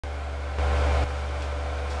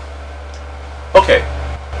Okay,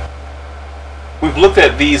 we've looked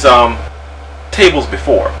at these tables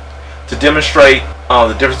before to demonstrate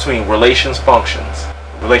the difference between relations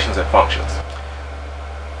and functions.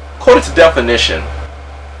 According to definition,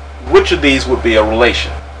 which of these would be a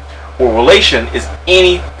relation? Well, relation is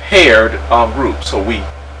any paired group, so we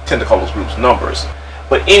tend to call those groups numbers,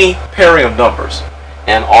 but any pairing of numbers,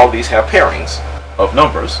 and all of these have pairings of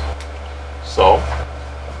numbers, so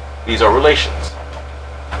these are relations.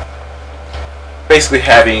 Basically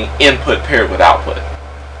having input paired with output.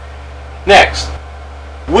 Next,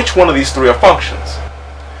 which one of these three are functions?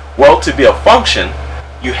 Well, to be a function,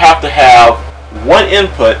 you have to have one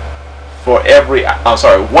input for every,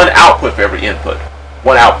 one output for every input.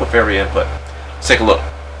 One output for every input. Let's take a look.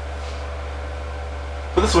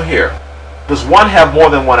 For this one here, does 1 have more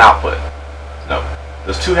than one output? No.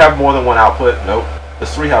 Does 2 have more than one output? Nope.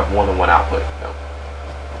 Does 3 have more than one output? Nope.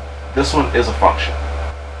 This one is a function.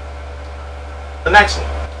 The next one.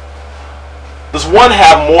 Does 1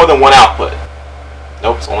 have more than one output?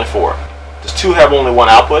 Nope, it's only 4. Does 2 have only one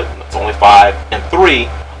output? It's only 5. And 3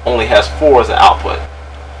 only has 4 as an output.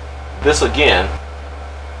 This again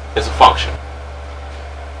is a function.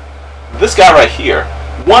 This guy right here,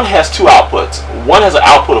 1 has two outputs. 1 has an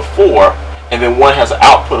output of 4, and then 1 has an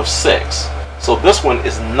output of 6. So this one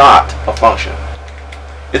is not a function.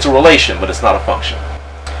 It's a relation, but it's not a function.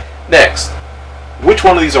 Next, which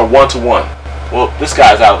one of these are one-to-one? Well, this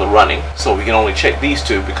guy is out of the running, so we can only check these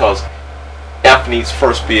two because f needs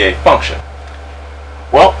first be a function.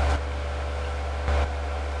 Well,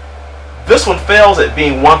 this one fails at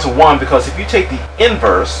being one-to-one because if you take the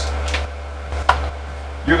inverse,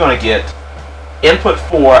 you're going to get input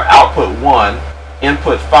 4, output 1,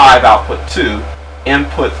 input 5, output 2,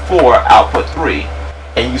 input 4, output 3,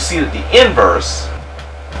 and you see that the inverse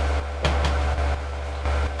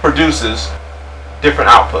produces different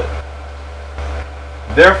output.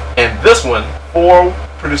 And this one, 4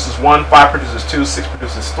 produces 1, 5 produces 2, 6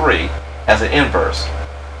 produces 3 as an inverse.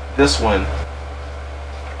 This one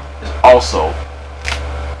is also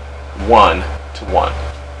one-to-one.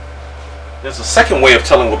 There's a second way of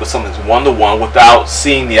telling whether something's one-to-one without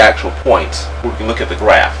seeing the actual points. We can look at the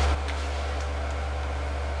graph.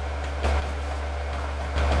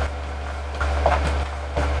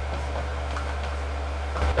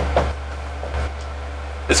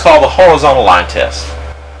 It's called the horizontal line test.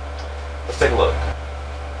 Let's take a look.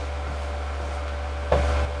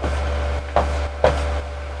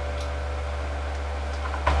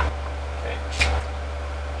 Okay.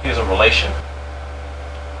 Here's a relation.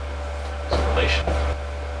 Here's a relation.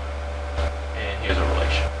 And here's a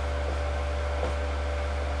relation.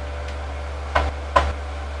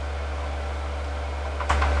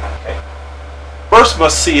 Okay. First, we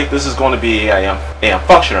must see if this is going to be a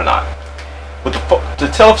function or not. But to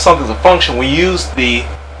tell if something's a function, we use the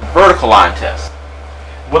vertical line test.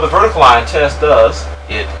 What the vertical line test does,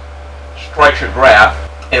 it strikes your graph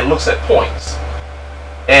and looks at points.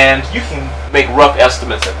 And you can make rough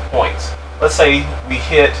estimates at the points. Let's say we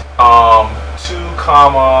hit 2,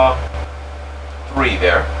 3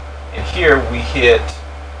 there. And here we hit,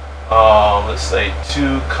 let's say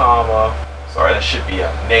 2, sorry, that should be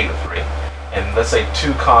a -3. And let's say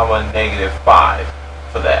 2, -5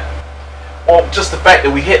 for that. Well, just the fact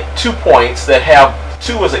that we hit 2 points that have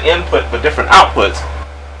 2 as an input but different outputs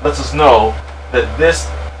lets us know that this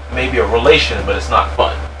may be a relation, but it's not a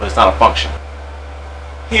function.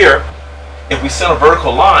 Here, if we send a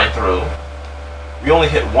vertical line through, we only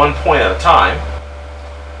hit 1 point at a time.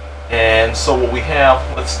 And so what we have,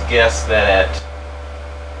 let's guess that at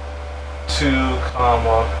 2,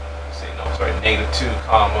 -2,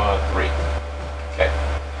 3. Okay.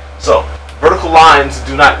 So vertical lines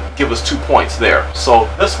do not give us 2 points there. So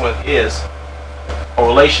this one is a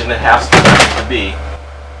relation that has to be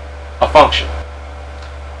a function.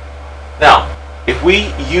 Now, if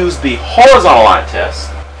we use the horizontal line test,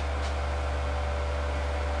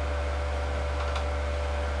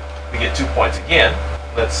 we get 2 points again.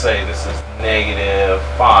 Let's say this is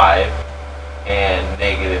 -5 and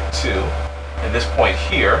 -2. And this point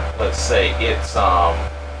here, let's say it's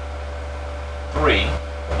 3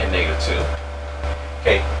 and -2.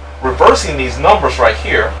 Okay, reversing these numbers right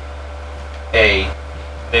here, a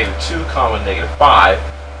 -2, -5,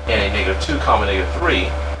 and a -2, -3,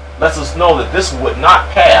 lets us know that this would not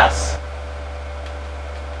pass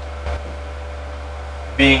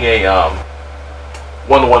being a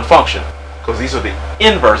one-to-one function, because these are the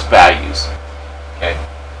inverse values. Okay,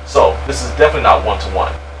 so this is definitely not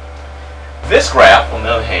one-to-one. This graph, on the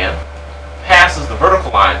other hand, passes the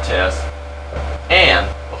vertical line test and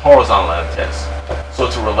the horizontal line test. So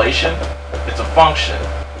it's a relation, it's a function,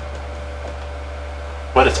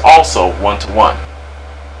 but it's also one-to-one.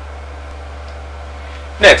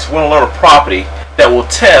 Next, we're going to learn a property that will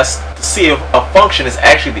test to see if a function is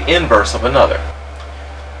actually the inverse of another.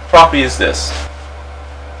 The property is this.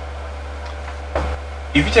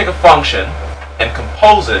 If you take a function and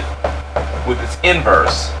compose it with its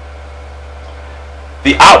inverse,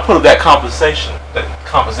 the output of that composition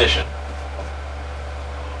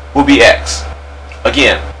will be x.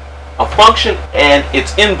 Again, a function and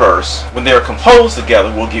its inverse, when they are composed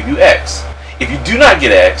together, will give you x. If you do not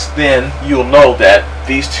get x, then you'll know that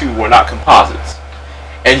these two were not composites.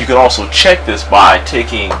 And you can also check this by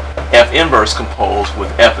taking f inverse composed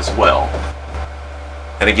with f as well.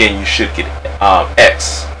 And again, you should get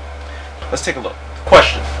x. Let's take a look.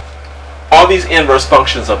 Question. Are these inverse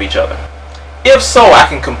functions of each other? If so, I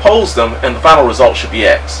can compose them and the final result should be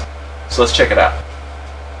x. So let's check it out.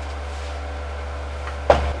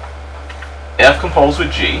 F composed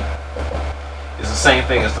with g is the same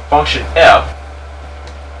thing as the function f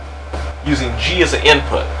using g as an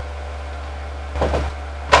input.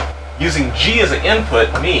 Using g as an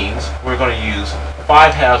input means we're going to use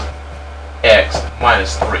 5/2 x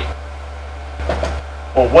minus 3.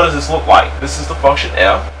 Well, what does this look like? This is the function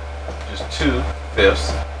f, which is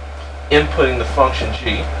 2/5, inputting the function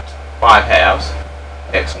g, 5/2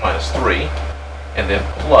 x minus 3, and then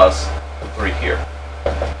plus the 3 here.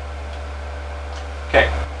 Okay.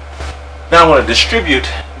 Now I'm going to distribute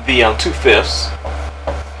the 2/5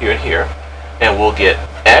 here and here, and we'll get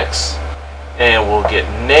x, and we'll get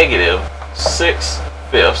negative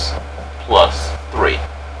 6/5 plus 3.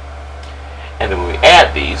 And then when we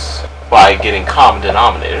add these by getting common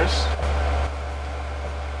denominators,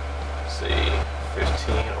 let's see,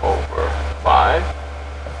 15 over 5,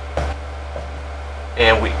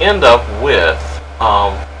 and we end up with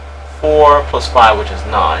 4 plus 5, which is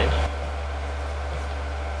 9.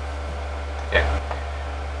 Okay.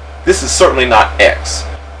 This is certainly not x.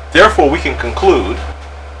 Therefore, we can conclude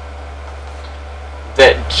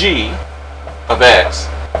that g of x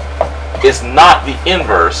is not the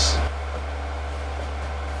inverse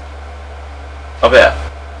of f.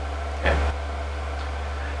 Okay.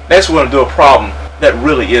 Next, we're going to do a problem that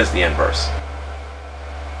really is the inverse.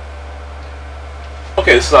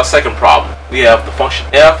 Okay, this is our second problem. We have the function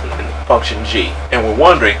f and the function g, and we're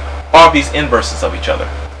wondering, are these inverses of each other?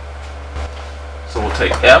 So we'll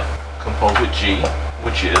take f composed with g,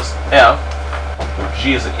 which is f, where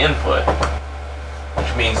g is an input,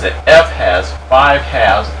 which means that f has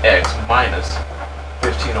 5/2 x minus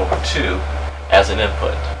 15 over 2 as an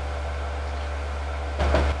input.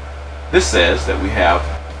 This says that we have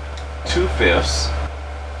 2/5,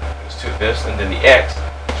 and then the x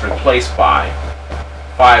is replaced by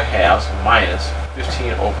 5/2 minus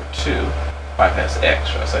 15 over 2, 5/2 x,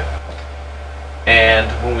 should I say.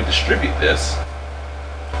 And when we distribute this,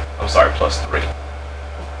 I'm sorry, plus 3.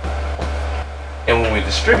 And when we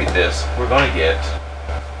distribute this, we're going to get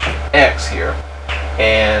x here,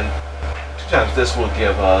 and 2 times this will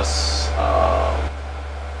give us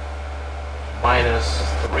minus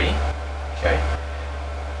 3. Okay.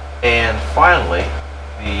 And finally,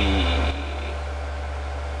 the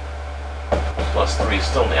plus 3 is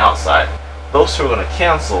still on the outside. Those two are going to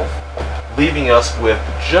cancel, leaving us with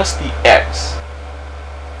just the x.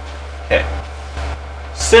 Okay.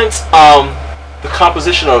 Since the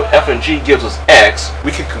composition of f and g gives us x,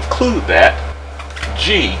 we can conclude that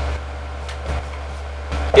g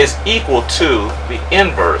is equal to the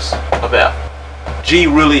inverse of f. G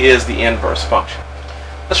really is the inverse function.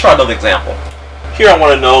 Let's try another example. Here I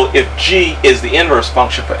want to know if g is the inverse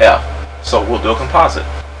function for f. So we'll do a composite.